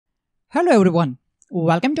Hello everyone,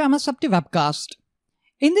 welcome to MSFT Webcast.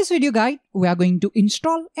 In this video guide, we are going to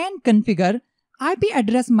install and configure IP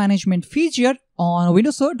address management feature on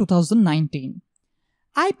Windows Server 2019.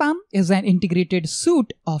 IPAM is an integrated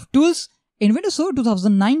suite of tools in Windows Server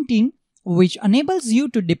 2019 which enables you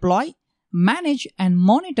to deploy, manage and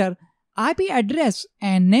monitor IP address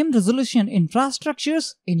and name resolution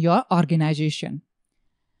infrastructures in your organization.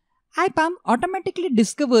 IPAM automatically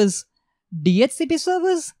discovers DHCP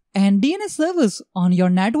servers and DNS servers on your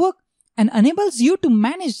network and enables you to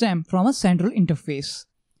manage them from a central interface.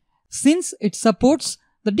 Since it supports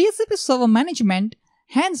the DHCP server management,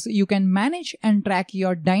 hence you can manage and track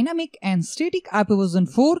your dynamic and static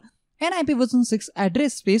IPv4 and IPv6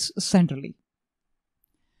 address space centrally.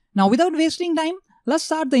 Now without wasting time, let's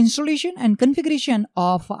start the installation and configuration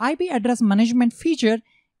of IP address management feature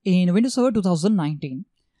in Windows Server 2019.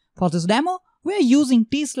 For this demo, we are using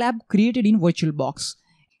tslab created in VirtualBox.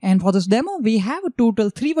 And for this demo, we have a total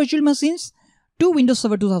 3 virtual machines, 2 Windows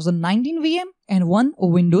Server 2019 VM and 1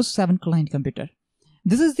 Windows 7 client computer.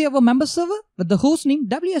 This is our member server with the hostname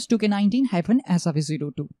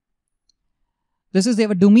ws2k19-srv02. This is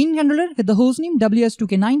our domain controller with the hostname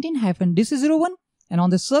ws2k19-dc01. And on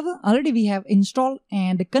this server, already we have installed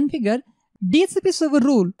and configured DHCP server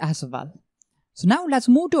role as well. So now let's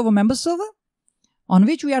move to our member server on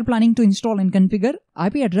which we are planning to install and configure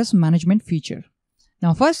IP address management feature.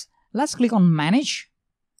 Now first, let's click on Manage,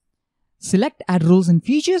 select Add Rules and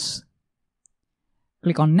Features,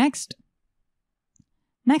 click on Next.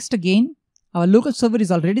 Next again, our local server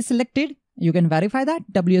is already selected. You can verify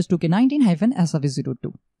that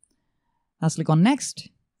ws2k19-srv02. Let's click on Next.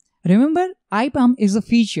 Remember, IPAM is a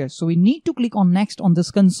feature, so we need to click on Next on this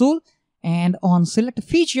console, and on Select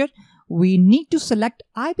Feature, we need to select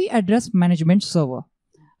IP Address Management Server.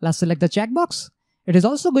 Let's select the checkbox. It is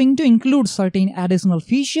also going to include certain additional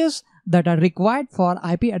features that are required for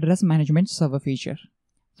IP Address Management Server feature.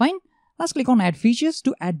 Fine, let's click on Add Features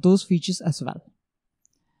to add those features as well.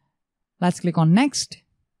 Let's click on Next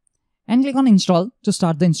and click on Install to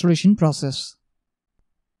start the installation process.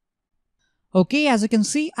 Okay, as you can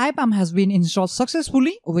see, IPAM has been installed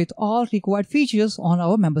successfully with all required features on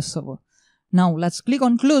our member server. Now let's click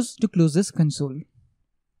on Close to close this console.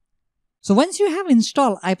 So once you have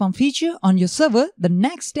installed IPAM feature on your server, the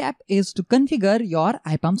next step is to configure your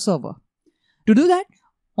IPAM server. To do that,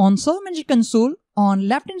 on Server Manager console, on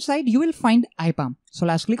left hand side, you will find IPAM. So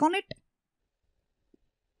let's click on it.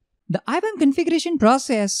 The IPAM configuration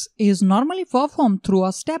process is normally performed through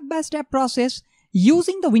a step-by-step process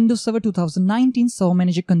using the Windows Server 2019 Server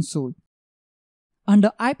Manager console.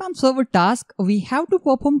 Under IPAM server task, we have to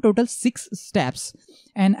perform total 6 steps.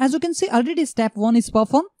 And as you can see, already step 1 is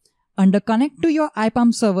performed. Under connect to your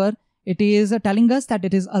IPAM server, it is telling us that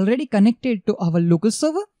it is already connected to our local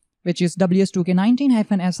server, which is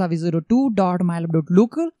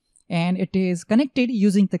ws2k19-srv02.mylab.local, and it is connected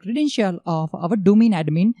using the credential of our domain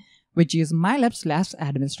admin, which is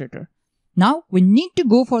mylab/administrator. Now we need to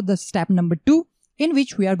go for the step number 2, in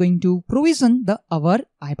which we are going to provision our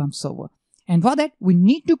IPAM server. And for that, we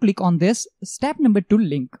need to click on this step number 2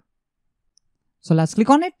 link. So let's click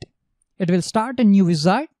on it. It will start a new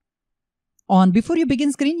wizard. On Before You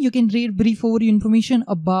Begin screen, you can read brief overview information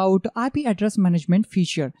about IP address management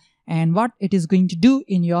feature and what it is going to do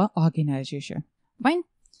in your organization. Fine.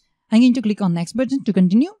 I'm going to click on Next button to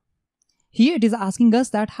continue. Here it is asking us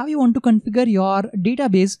that how you want to configure your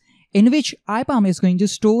database in which IPAM is going to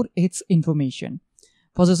store its information.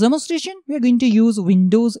 For this demonstration, we are going to use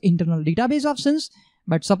Windows internal database options.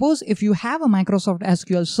 But suppose if you have a Microsoft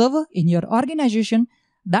SQL server in your organization,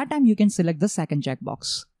 that time you can select the second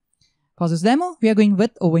checkbox. For this demo, we are going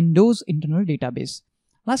with a Windows internal database.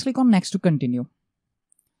 Let's click on Next to continue.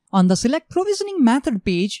 On the Select Provisioning Method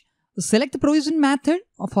page, select the provision method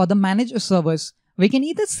for the managed servers. We can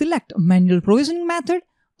either select manual provisioning method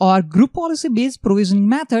or group policy based provisioning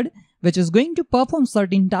method, which is going to perform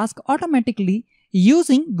certain tasks automatically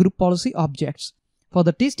using group policy objects. For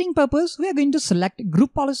the testing purpose, we are going to select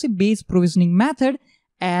group policy based provisioning method,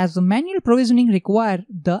 as manual provisioning require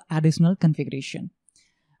the additional configuration.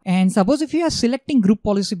 And suppose if you are selecting group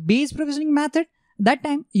policy based provisioning method, that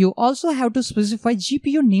time you also have to specify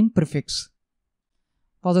GPU name prefix.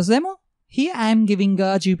 For this demo, here I am giving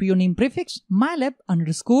a GPU name prefix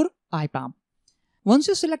mylab_IPAM. Once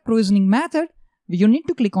you select provisioning method, you need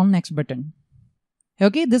to click on Next button.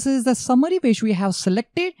 Okay, this is the summary which we have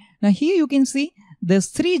selected. Now here you can see this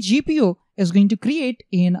 3 GPU is going to create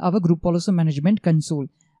in our group policy management console.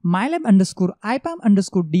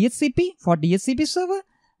 mylab_IPAM_DHCP for DHCP server,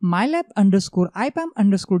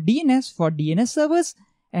 mylab_IPAM_DNS for DNS servers,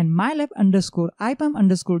 and mylab underscore IPAM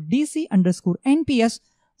underscore DC underscore NPS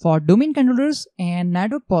for domain controllers and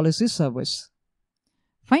network policy servers.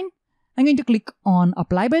 Fine. I'm going to click on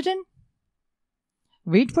apply button.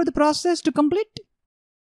 Wait for the process to complete.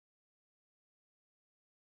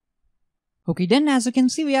 Okay, then as you can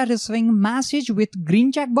see, we are receiving message with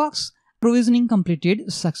green checkbox, provisioning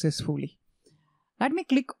completed successfully. Let me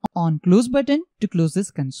click on close button to close this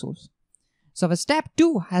console. So our step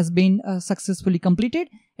 2 has been successfully completed,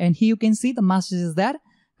 and here you can see the message is there,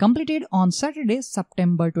 completed on Saturday,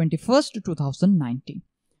 September 21st, 2019.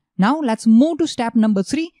 Now let's move to step number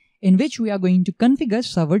 3, in which we are going to configure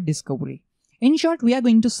server discovery. In short, we are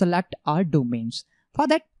going to select our domains. For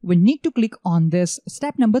that, we need to click on this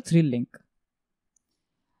step number 3 link.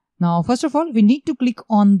 Now, first of all, we need to click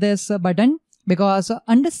on this button because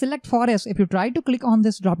under select forest, if you try to click on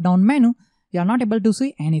this drop down menu, you are not able to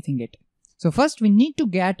see anything yet. So first we need to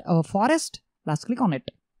get our forest. Let's click on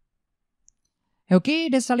it. Okay,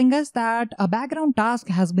 it is telling us that a background task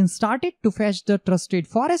has been started to fetch the trusted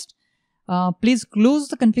forest. Please close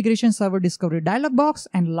the configuration server discovery dialog box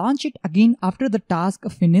and launch it again after the task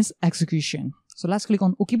finish execution. So let's click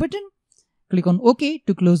on OK button. Click on OK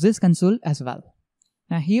to close this console as well.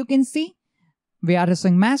 Now here you can see we are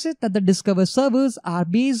receiving message that the discover servers are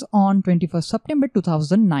based on 21st September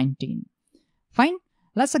 2019. Fine.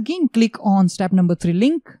 Let's again click on step number 3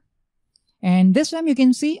 link. And this time you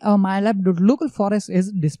can see our mylab.local forest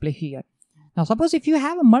is displayed here. Now suppose if you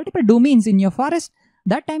have multiple domains in your forest,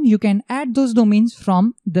 that time you can add those domains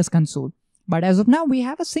from this console. But as of now, we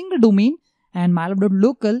have a single domain and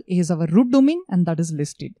mylab.local is our root domain and that is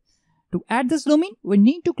listed. To add this domain, we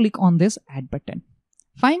need to click on this add button.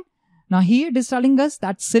 Fine. Now here it is telling us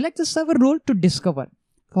that select the server role to discover.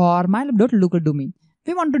 For mylab.local domain,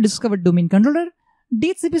 we want to discover domain controller,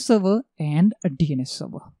 DHCP server and a DNS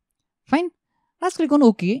server. Fine. Let's click on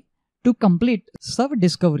OK to complete server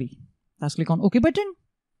discovery. Let's click on OK button.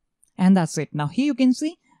 And that's it. Now here you can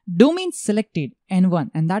see domain selected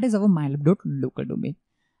N1 and that is our mylab.local domain.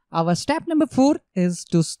 Our step number 4 is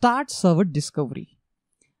to start server discovery.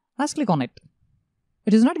 Let's click on it.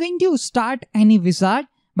 It is not going to start any wizard,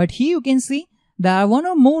 but here you can see there are one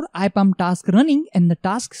or more IPAM tasks running in the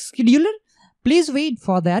task scheduler. Please wait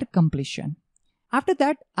for their completion. After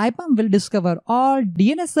that, IPAM will discover all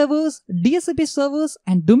DNS servers, DHCP servers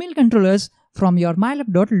and domain controllers from your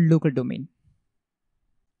mylab.local domain.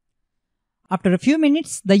 After a few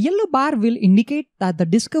minutes, the yellow bar will indicate that the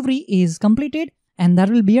discovery is completed and there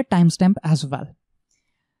will be a timestamp as well.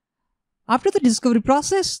 After the discovery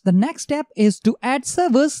process, the next step is to add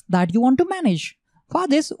servers that you want to manage. For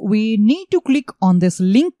this, we need to click on this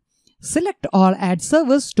link, select or add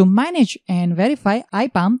servers to manage and verify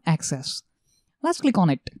IPAM access. Let's click on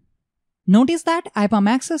it. Notice that IPAM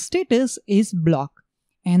access status is blocked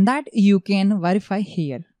and that you can verify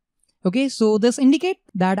here. Okay, so this indicates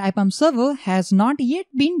that IPAM server has not yet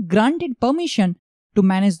been granted permission to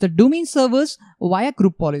manage the domain servers via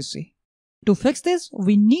group policy. To fix this,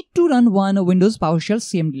 we need to run one Windows PowerShell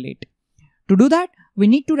cmdelete. To do that, we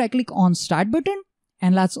need to right click on Start button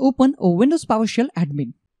and let's open a Windows PowerShell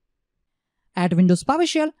admin. At Windows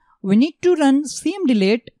PowerShell, we need to run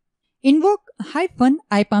cmdelete, invoke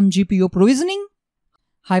 -IPAM GPO provisioning,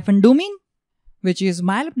 -domain, which is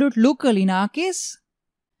mylab.local in our case,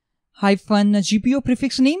 -GPO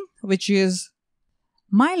prefix name, which is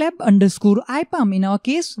mylab_IPAM in our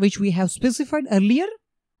case, which we have specified earlier,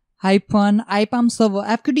 -IPAM server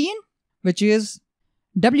FQDN, which is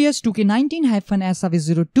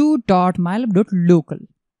ws2k19-srv02.mylab.local,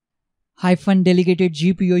 -delegated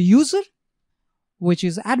GPO user, which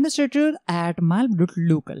is administrator at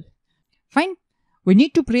mylab.local. Fine. We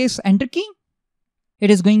need to press enter key.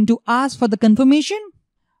 It is going to ask for the confirmation.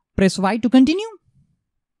 Press Y to continue.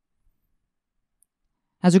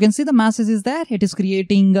 As you can see, the message is there. It is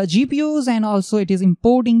creating GPOs and also it is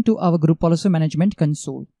importing to our group policy management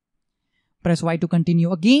console. Press Y to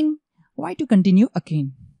continue again. Y to continue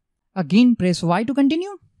again. Again, press Y to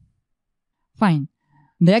continue. Fine.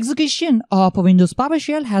 The execution of Windows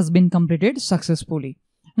PowerShell has been completed successfully.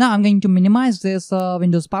 Now I'm going to minimize this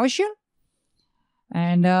Windows PowerShell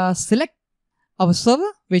and select our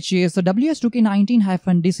server, which is the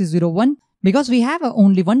ws2k19-dc01, because we have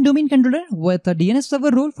only one domain controller with a DNS server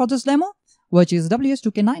role for this demo, which is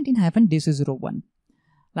ws2k19-dc01.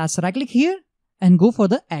 Let's right click here and go for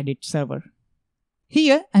the edit server.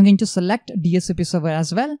 Here I'm going to select DHCP server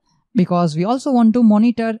as well, because we also want to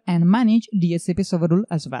monitor and manage DHCP server role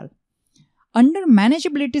as well. Under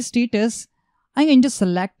manageability status, I'm going to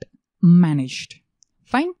select managed.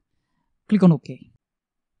 Fine. Click on OK.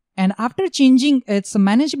 And after changing its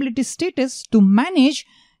manageability status to manage,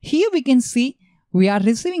 here we can see we are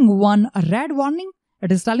receiving one red warning.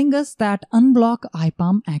 It is telling us that unblock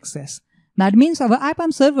IPAM access. That means our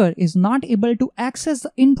IPAM server is not able to access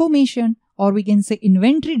the information, or we can say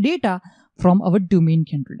inventory data, from our domain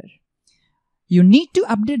controller. You need to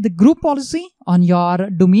update the group policy on your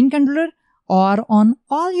domain controller or on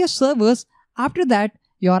all your servers. After that,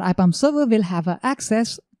 your IPAM server will have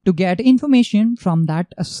access to get information from that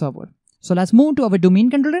server. So let's move to our domain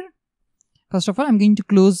controller. First of all, I'm going to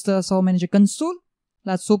close the Server Manager console.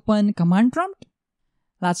 Let's open command prompt.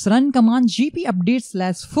 Let's run command gp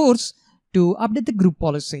update/force to update the group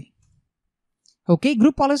policy. Okay,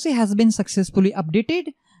 group policy has been successfully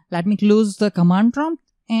updated. Let me close the command prompt,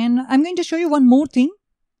 and I'm going to show you one more thing.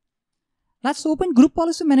 Let's open group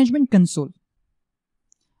policy management console.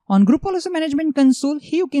 On group policy management console,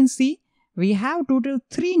 here you can see we have total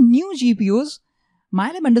 3 new GPOs: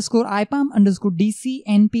 mylab_IPAM_DC,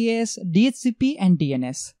 NPS, DHCP, and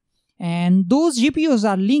DNS. And those GPOs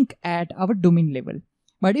are linked at our domain level.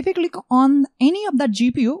 But if you click on any of that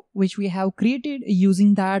GPO which we have created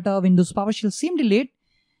using that Windows PowerShell CMD-late,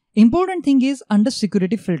 important thing is under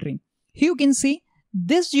security filtering. Here you can see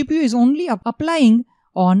this GPO is only applying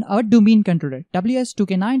on our domain controller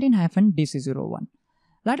WS2K19-DC01.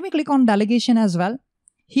 Let me click on delegation as well.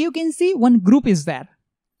 Here you can see one group is there,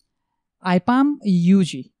 IPAM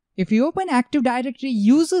UG. If you open Active Directory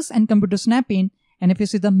users and computer snap-in, and if you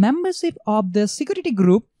see the membership of the security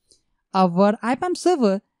group, our IPAM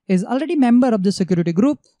server is already member of the security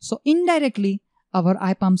group. So indirectly, our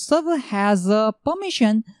IPAM server has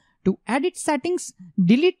permission to edit settings,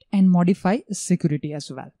 delete, and modify security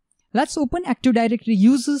as well. Let's open Active Directory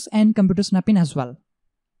users and computer snap-in as well.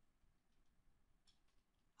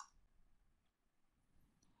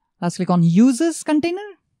 Let's click on users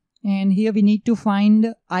container, and here we need to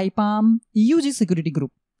find IPAM UG security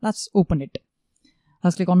group. Let's open it.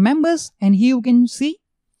 Let's click on members, and here you can see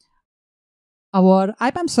our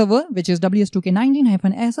IPAM server, which is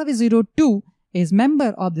WS2K19-SRV02, is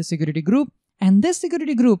member of the security group, and this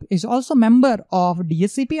security group is also member of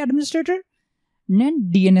DHCP administrator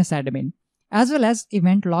and DNS admin, as well as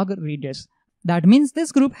event log readers. That means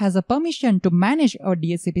this group has a permission to manage our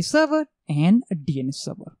DHCP server and a DNS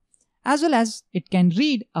server, as well as it can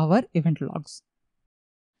read our event logs.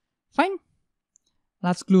 Fine.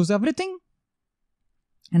 Let's close everything,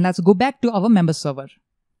 and let's go back to our member server.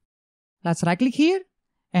 Let's right click here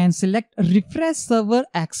and select refresh server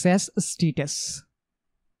access status.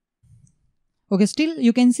 Okay, still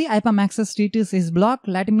you can see IPAM access status is blocked.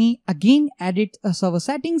 Let me again edit server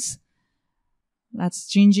settings. Let's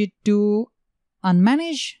change it to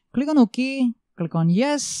unmanage. Click on OK. Click on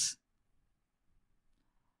yes.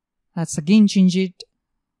 Let's again change it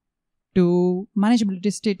to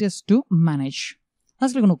manageability status to manage.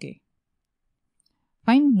 Let's click on OK.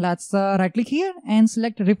 Fine, let's right click here and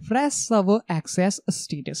select refresh server access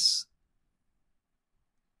status.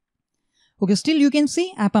 Okay, still you can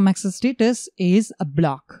see IPAM access status is a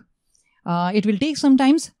block. It will take some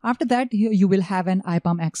time. After that, you will have an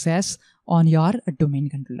IPAM access on your domain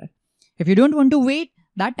controller. If you don't want to wait,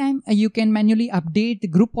 that time you can manually update the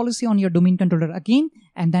group policy on your domain controller again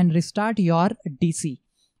and then restart your DC,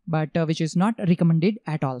 but which is not recommended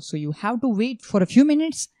at all. So you have to wait for a few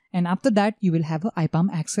minutes, and after that you will have IPAM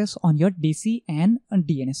access on your DC and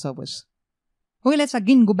DNS servers. Okay, let's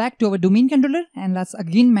again go back to our domain controller and let's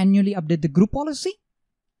again manually update the group policy.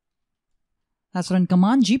 Let's run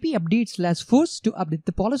command gp update/force to update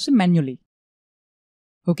the policy manually.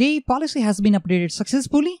 Okay, policy has been updated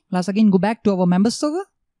successfully. Let's again go back to our member server.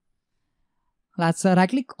 Let's right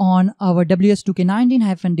click on our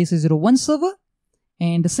WS2K19-DC01 server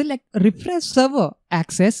and select refresh server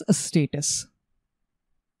access status.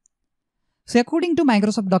 So according to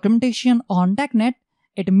Microsoft documentation on TechNet,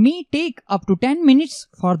 it may take up to 10 minutes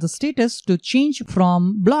for the status to change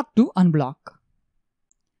from block to unblock.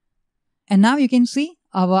 And now you can see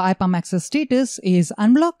our IPAM access status is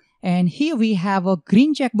unblocked, and here we have a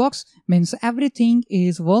green checkbox, means everything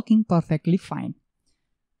is working perfectly fine.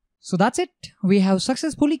 So that's it. We have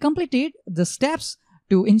successfully completed the steps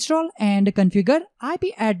to install and configure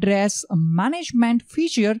IP address management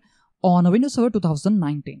feature on Windows Server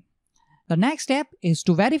 2019. The next step is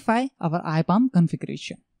to verify our IPAM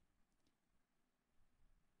configuration.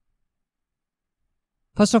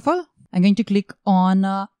 First of all, I'm going to click on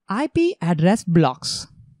IP address blocks.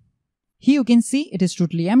 Here you can see it is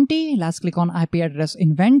totally empty. Let's click on IP address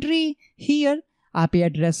inventory. Here, IP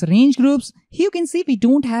address range groups. Here you can see we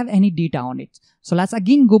don't have any data on it. So let's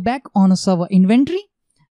again go back on a server inventory.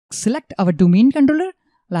 Select our domain controller.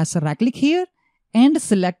 Let's right click here and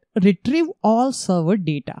select Retrieve All Server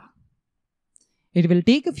Data. It will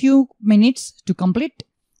take a few minutes to complete,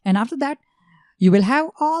 and after that, you will have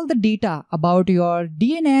all the data about your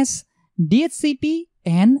DNS, DHCP,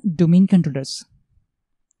 and domain controllers.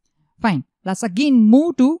 Fine. Let's again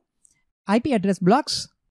move to IP address blocks,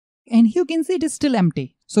 and here you can see it is still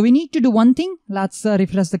empty. So we need to do one thing. Let's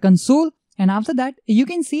refresh the console, and after that, you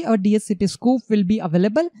can see our DHCP scope will be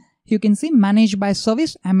available. You can see managed by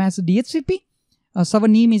service MS DHCP. Server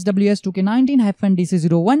name is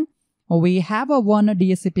WS2K19-DC01. We have a one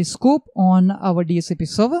DHCP scope on our DHCP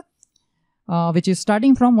server, which is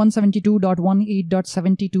starting from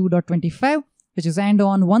 172.18.72.25, which is end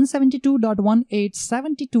on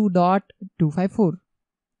 172.1872.254.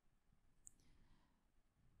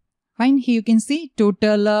 Fine, here you can see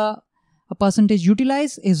total percentage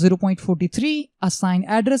utilized is 0.43, assigned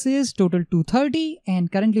address is total 230,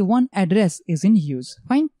 and currently one address is in use.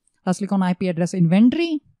 Fine, let's click on IP address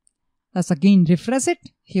inventory. Let's again refresh it.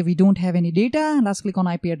 Here we don't have any data. Let's click on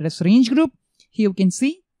IP address range group. Here you can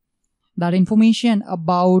see that information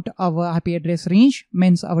about our IP address range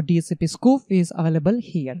means our DHCP scope is available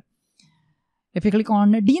here. If you click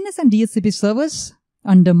on DNS and DHCP servers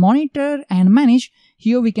under monitor and manage,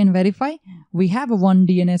 here we can verify we have a one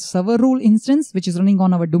DNS server rule instance which is running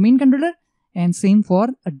on our domain controller, and same for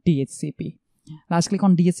a DHCP. Let's click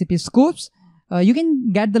on DHCP scopes. You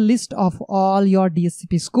can get the list of all your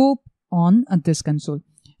DHCP scope on this console.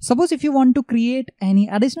 Suppose if you want to create any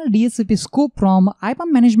additional DHCP scope from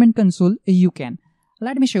IPAM management console, you can.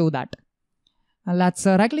 Let me show you that. Let's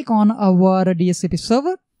right click on our DHCP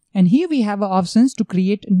server, and here we have options to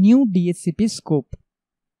create new DHCP scope.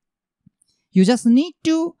 You just need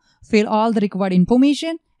to fill all the required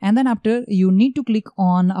information, and then after you need to click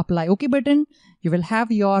on apply OK button. You will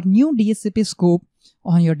have your new DHCP scope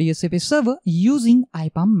on your DHCP server using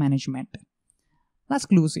IPAM management. Let's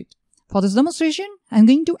close it. For this demonstration, I'm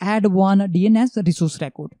going to add one DNS resource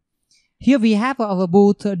record. Here we have our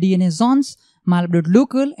both DNS zones,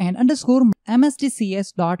 mylab.local and underscore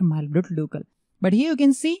msdcs.mylab.local. But here you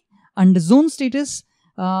can see under zone status,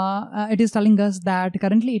 it is telling us that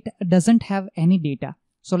currently it doesn't have any data.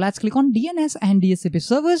 So let's click on DNS and DHCP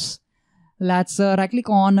servers. Let's right click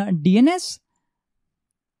on DNS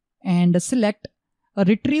and select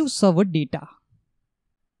Retrieve Server Data.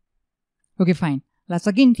 Okay, fine. Let's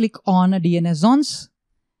again click on DNS zones,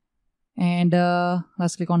 and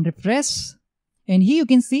let's click on refresh, and here you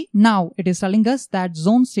can see now it is telling us that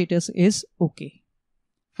zone status is okay.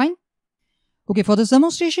 Fine. Okay, for this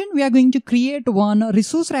demonstration we are going to create one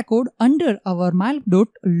resource record under our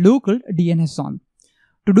mylab.local DNS zone.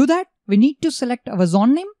 To do that, we need to select our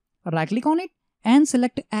zone name, right click on it, and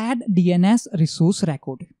select add DNS resource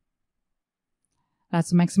record.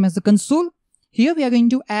 Let's maximize the console. Here we are going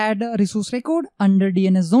to add a resource record under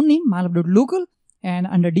DNS zone name mylab.local, and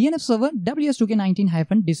under DNS server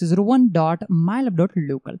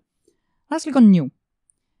ws2k19-dc01.mylab.local. Let's click on new.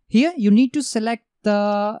 Here you need to select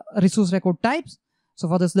the resource record types. So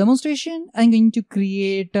for this demonstration, I'm going to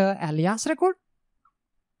create a alias record,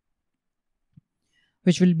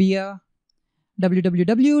 which will be a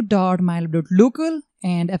www.mylab.local,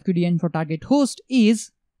 and FQDN for target host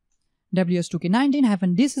is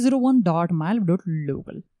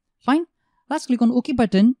ws2k19-dc01.mylab.local. Fine. Let's click on OK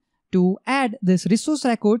button to add this resource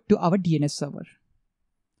record to our DNS server.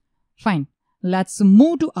 Fine. Let's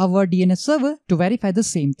move to our DNS server to verify the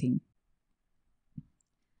same thing.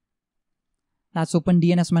 Let's open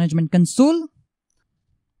DNS management console.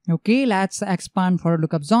 Okay, let's expand for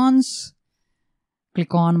lookup zones.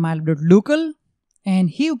 Click on mylab.local, and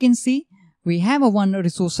here you can see we have a one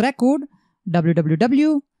resource record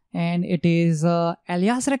www, and it is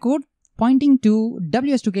alias record pointing to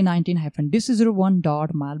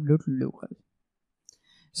ws2k19-dc01.mylab.local.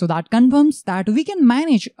 So that confirms that we can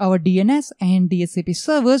manage our DNS and DHCP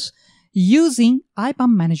servers using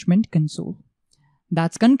IPAM management console.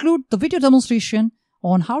 That's conclude the video demonstration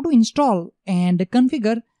on how to install and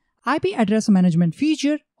configure IP address management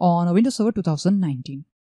feature on Windows Server 2019.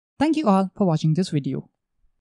 Thank you all for watching this video.